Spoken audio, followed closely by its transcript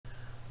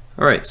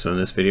Alright, so in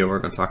this video we're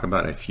going to talk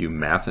about a few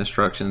math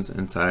instructions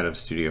inside of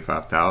Studio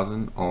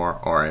 5000 or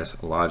RS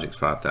Logix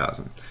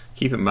 5000.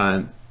 Keep in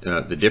mind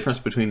the difference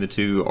between the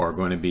two are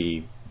going to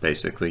be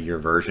basically your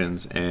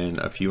versions and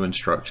a few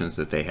instructions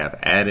that they have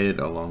added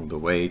along the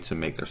way to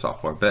make their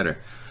software better.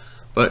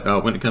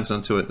 But when it comes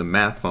down to it, the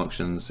math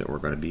functions that we're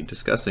going to be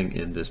discussing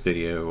in this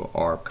video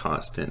are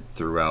constant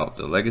throughout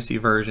the legacy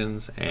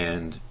versions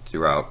and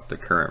throughout the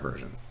current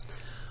version.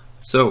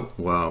 So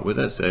with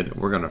that said,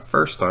 we're going to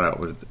first start out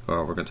with,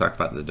 we're going to talk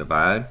about the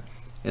divide,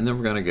 and then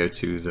we're going to go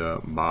to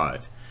the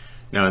mod.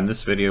 Now in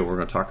this video we're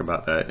going to talk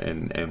about that,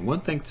 and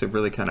one thing to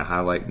really kind of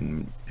highlight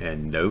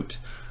and note,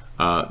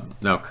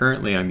 now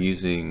currently I'm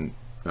using,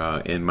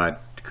 in my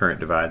current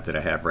divide that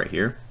I have right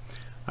here,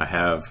 I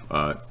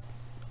have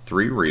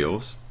 3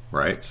 reals,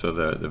 right? So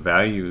the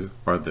value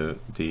or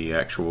the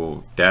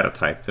actual data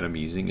type that I'm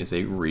using is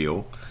a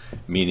real,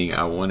 meaning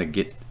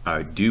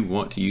I do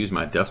want to use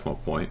my decimal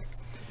point.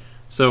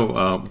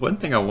 So one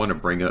thing I want to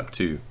bring up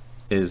too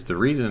is the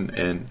reason,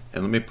 and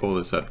let me pull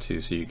this up too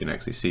so you can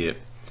actually see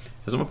it,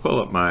 is I'm going to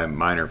pull up my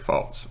minor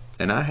faults,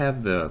 and I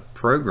have the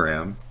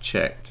program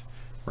checked,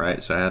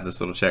 right? So I have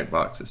this little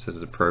checkbox that says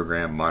the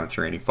program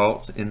monitor any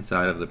faults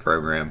inside of the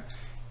program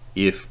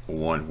if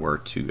one were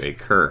to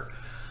occur.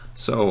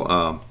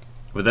 So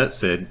with that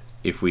said,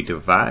 if we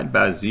divide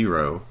by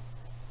 0,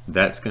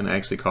 that's going to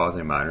actually cause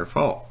a minor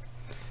fault.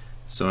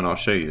 So, and I'll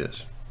show you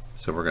this.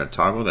 So we're going to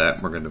toggle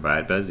that, we're going to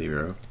divide by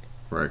 0.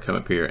 We're going to come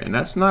up here, and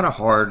that's not a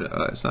hard,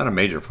 it's not a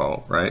major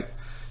fault, right?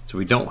 So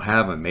we don't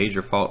have a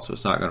major fault, so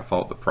it's not going to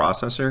fault the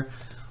processor,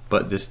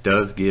 but this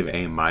does give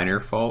a minor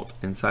fault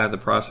inside the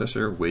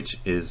processor, which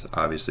is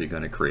obviously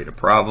going to create a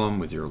problem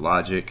with your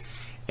logic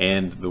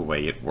and the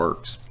way it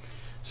works.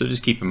 So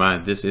just keep in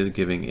mind, this is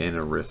giving an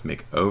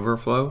arithmetic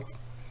overflow,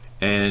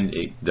 and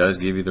it does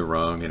give you the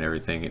rung and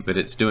everything, but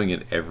it's doing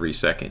it every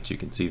second. You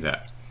can see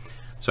that.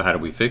 So how do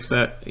we fix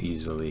that?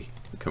 Easily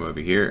come over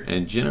here,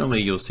 and generally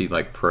you'll see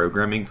like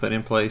programming put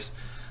in place,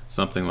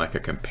 something like a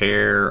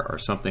compare or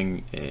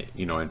something,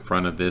 you know, in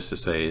front of this to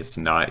say it's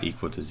not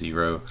equal to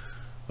 0,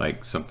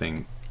 like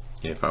something.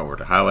 If I were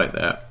to highlight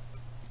that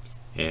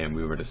and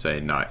we were to say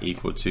not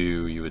equal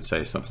to, you would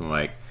say something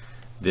like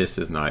this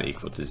is not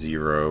equal to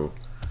 0,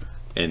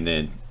 and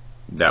then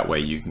that way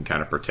you can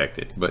kind of protect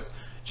it. But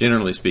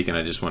generally speaking,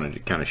 I just wanted to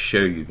kind of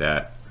show you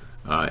that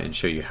and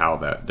show you how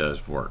that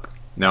does work.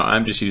 Now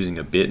I'm just using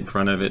a bit in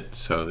front of it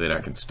so that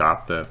I can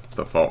stop the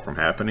fault from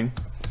happening.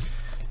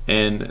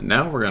 And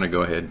now we're going to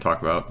go ahead and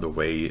talk about the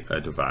way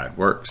a divide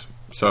works.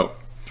 So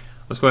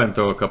let's go ahead and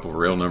throw a couple of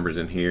real numbers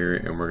in here,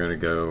 and we're going to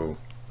go,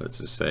 let's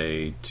just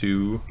say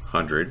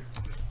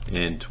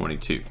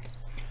 222.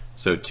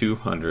 So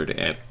 200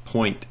 at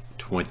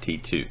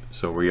 0.22.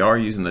 So we are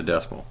using the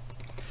decimal.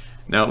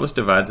 Now let's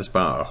divide this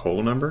by a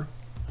whole number,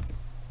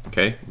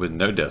 okay, with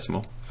no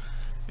decimal,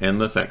 and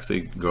let's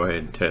actually go ahead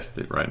and test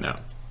it right now.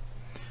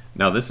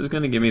 Now this is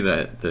going to give me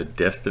the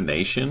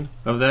destination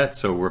of that,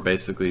 so we're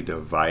basically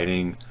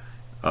dividing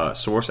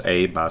source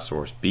A by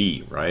source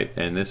B, right?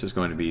 And this is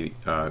going to be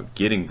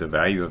getting the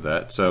value of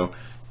that. So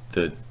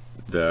the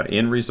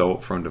end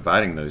result from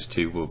dividing those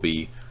two will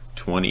be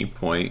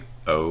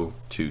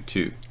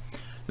 20.022.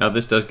 Now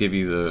this does give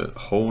you the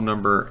whole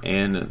number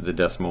and the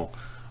decimal,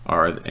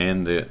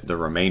 and the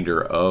remainder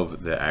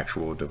of the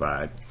actual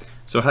divide.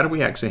 So how do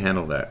we actually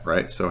handle that,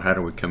 right? So how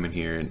do we come in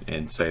here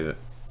and say that,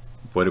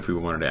 what if we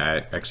wanted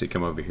to actually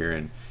come over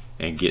here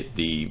and get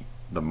the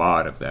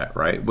mod of that,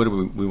 right? What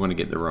do we want to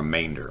get the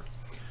remainder?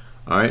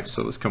 All right,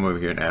 so let's come over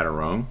here and add a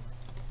rung,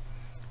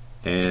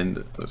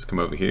 and let's come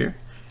over here,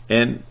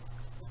 and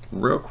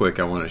real quick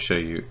I want to show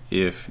you,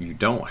 if you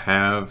don't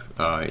have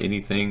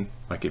anything,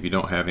 like if you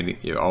don't have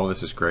any, all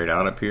this is grayed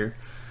out up here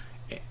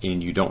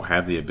and you don't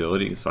have the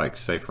ability, it's like,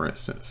 say for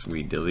instance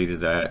we deleted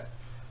that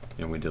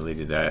and we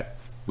deleted that,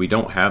 we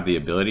don't have the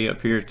ability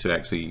up here to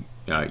actually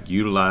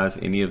utilize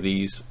any of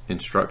these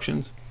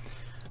instructions.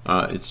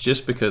 It's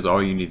just because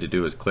all you need to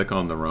do is click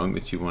on the rung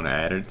that you want to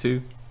add it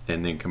to,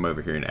 and then come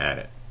over here and add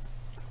it.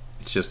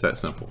 It's just that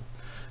simple.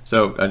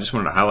 So I just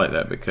wanted to highlight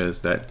that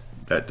because that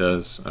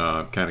does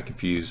kind of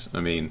confuse, I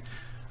mean,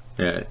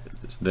 the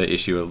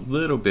issue a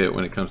little bit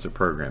when it comes to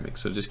programming.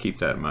 So just keep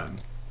that in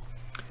mind.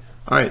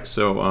 All right,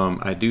 so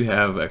I do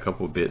have a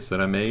couple of bits that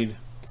I made,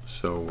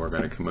 so we're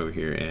going to come over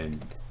here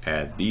and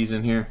add these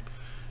in here.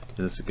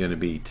 And this is going to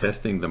be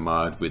testing the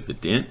mod with the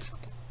dint,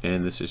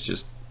 and this is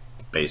just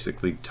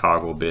basically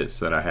toggle bits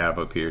that I have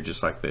up here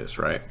just like this,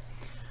 right?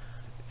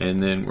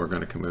 And then we're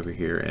going to come over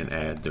here and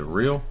add the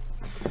real.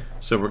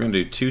 So we're going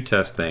to do 2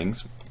 test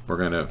things. We're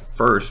going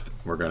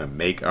to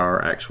make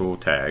our actual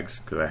tags,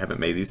 because I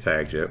haven't made these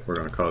tags yet. We're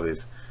going to call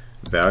these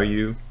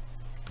value.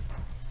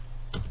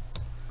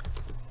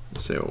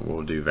 So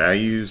we'll do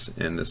values,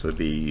 and this would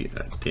be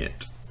a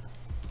dint.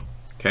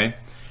 Okay.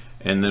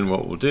 And then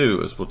what we'll do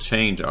is we'll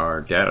change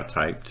our data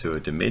type to a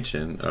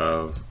dimension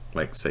of,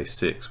 like, say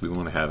 6. We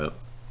want to have it,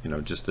 you know,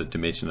 just a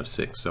dimension of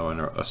 6, so in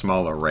a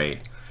small array,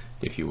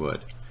 if you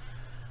would.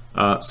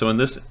 So in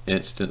this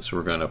instance,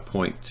 we're going to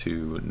point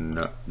to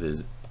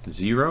the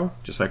 0,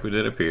 just like we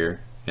did up here,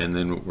 and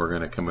then we're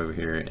going to come over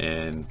here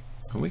and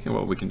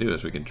what we can do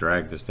is we can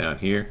drag this down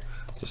here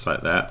just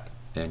like that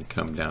and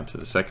come down to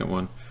the second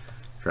one,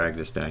 drag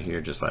this down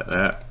here just like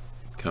that,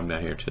 come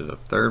down here to the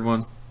third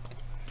one.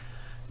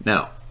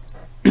 Now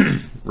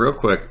real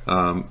quick,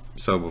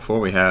 so before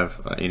we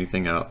have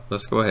anything out,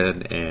 let's go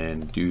ahead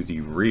and do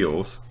the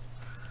reals.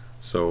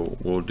 So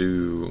we'll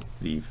do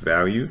the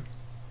value,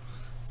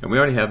 and we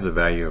already have the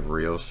value of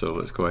reals, so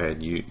let's go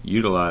ahead and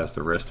utilize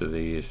the rest of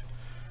these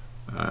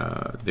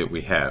that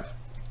we have.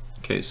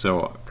 Okay,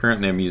 so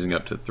currently I'm using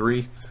up to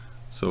 3,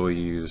 so we'll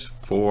use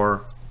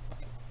 4,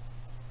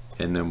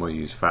 and then we'll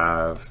use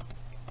 5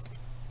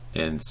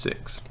 and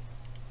 6.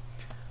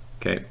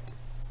 Okay,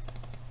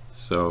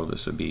 so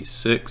this would be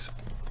 6.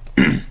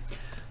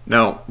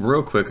 Now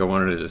real quick, I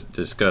wanted to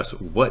discuss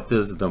what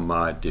does the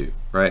mod do,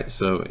 right?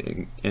 So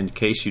in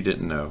case you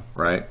didn't know,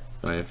 right,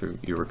 if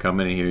you were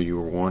coming in here, you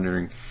were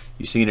wondering,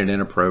 you seen it in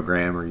a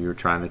program, or you were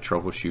trying to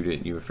troubleshoot it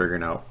and you were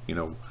figuring out, you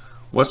know,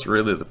 what's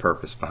really the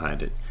purpose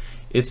behind it.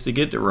 It's to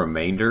get the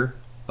remainder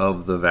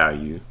of the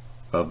value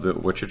of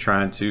what you're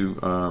trying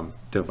to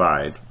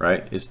divide,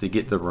 right? It's to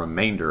get the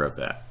remainder of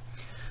that.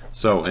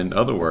 So in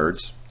other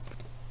words,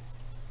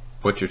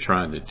 what you're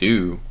trying to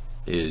do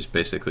is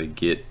basically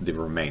get the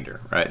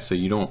remainder, right? So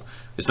you don't,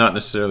 it's not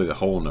necessarily the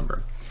whole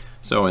number.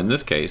 So in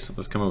this case,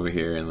 let's come over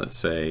here and let's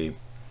say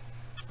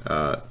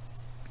 10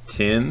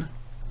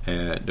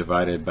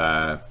 divided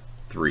by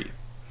 3.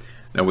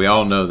 Now we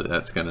all know that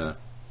that's gonna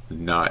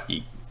not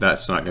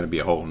going to be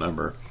a whole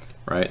number,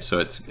 right? So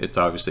it's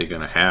obviously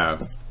going to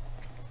have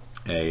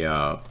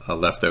a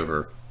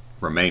leftover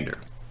remainder.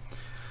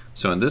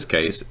 So in this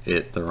case,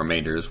 the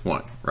remainder is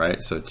 1,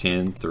 right? So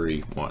 10,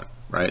 3, 1,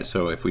 right?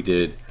 So if we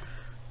did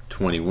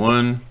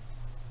 21,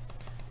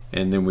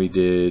 and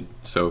then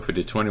so if we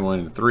did 21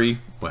 and 3,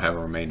 we'll have a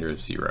remainder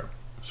of 0,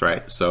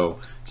 right? So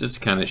just to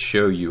kind of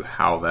show you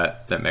how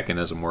that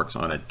mechanism works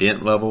on a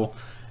DINT level,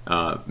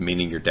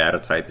 meaning your data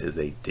type is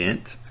a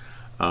DINT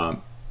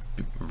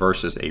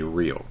versus a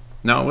real.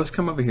 Now let's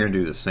come over here and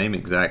do the same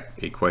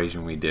exact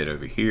equation we did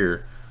over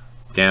here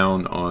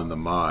down on the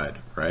mod,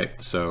 right?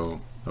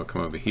 So I'll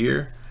come over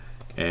here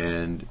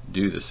and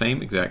do the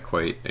same exact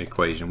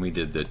equation we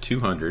did, the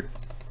 200,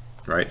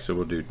 right? So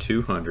we'll do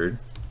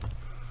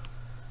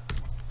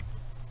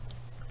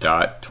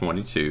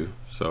 200.22.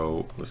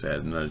 So let's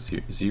add another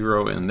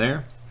 0 in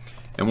there,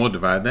 and we'll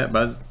divide that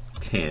by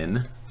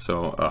 10.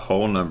 So a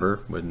whole number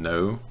with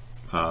no,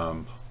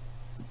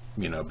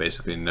 you know,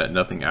 basically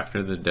nothing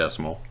after the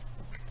decimal.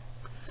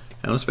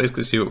 And let's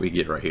basically see what we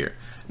get right here.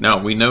 Now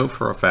we know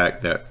for a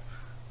fact that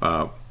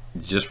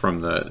just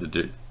from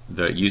the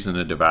using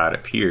the divide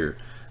up here,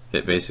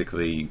 that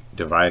basically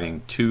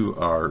dividing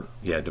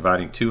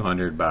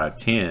 200 by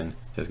 10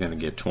 is going to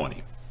give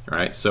 20,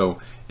 right? So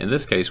in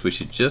this case, we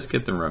should just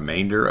get the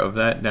remainder of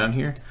that down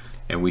here,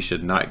 and we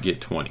should not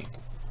get 20.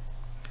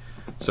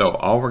 So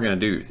all we're going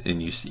to do,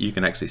 and you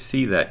can actually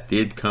see that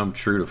did come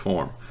true to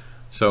form.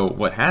 So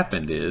what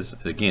happened is,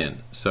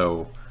 again,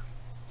 so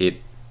it's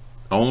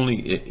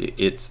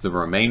the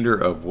remainder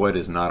of what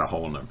is not a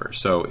whole number.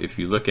 So if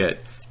you look at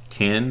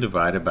 10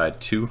 divided by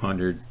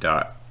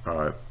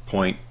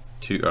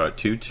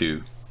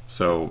 200.22,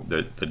 so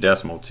the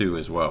decimal 2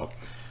 as well,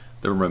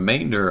 the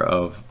remainder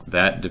of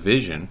that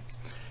division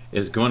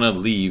is going to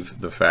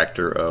leave the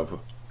factor of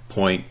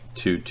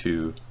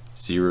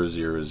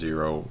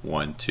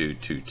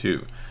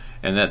 0.2200001222,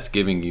 and that's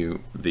giving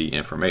you the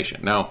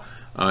information. Now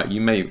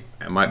you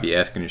might be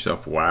asking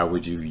yourself, why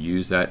would you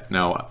use that?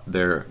 Now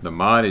the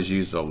mod is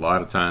used a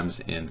lot of times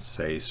in,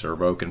 say,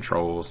 servo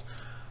controls,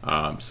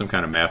 some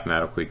kind of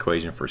mathematical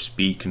equation for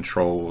speed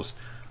controls,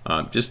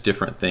 just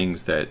different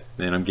things and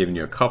I'm giving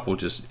you a couple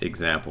just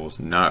examples,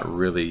 not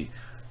really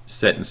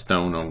set in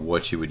stone on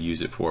what you would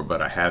use it for,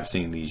 but I have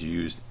seen these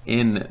used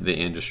in the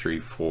industry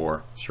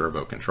for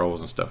servo controls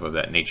and stuff of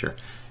that nature.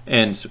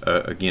 And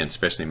again,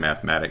 especially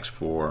mathematics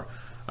for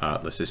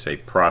let's just say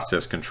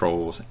process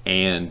controls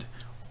and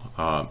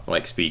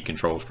like speed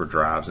controls for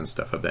drives and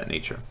stuff of that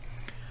nature.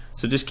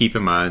 So just keep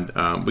in mind,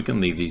 we can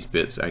leave these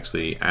bits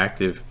actually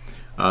active,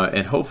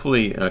 and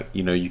hopefully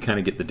you know, you kind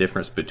of get the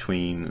difference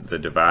between the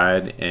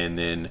divide and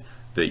then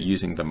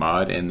using the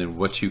mod, and then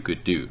what you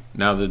could do.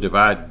 Now the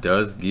divide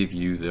does give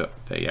you the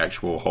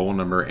actual whole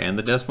number and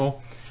the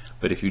decimal,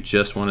 but if you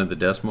just wanted the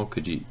decimal,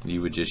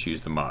 you would just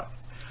use the mod,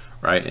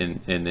 right? And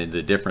then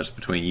the difference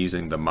between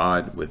using the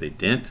mod with a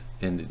DINT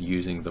and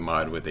using the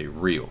mod with a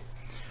real.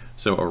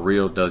 So a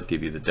real does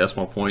give you the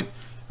decimal point,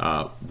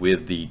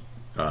 with the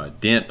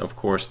DINT, of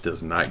course,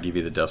 does not give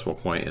you the decimal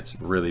point. It's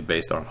really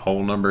based on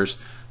whole numbers,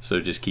 so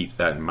just keep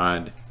that in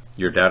mind.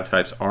 Your data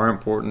types are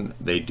important.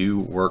 They do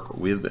work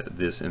with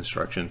this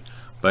instruction,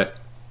 but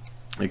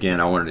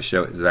again, I wanted to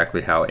show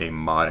exactly how a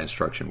mod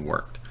instruction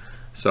worked.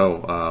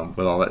 So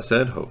with all that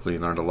said, hopefully you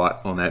learned a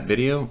lot on that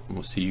video.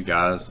 We'll see you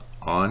guys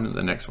on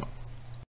the next one.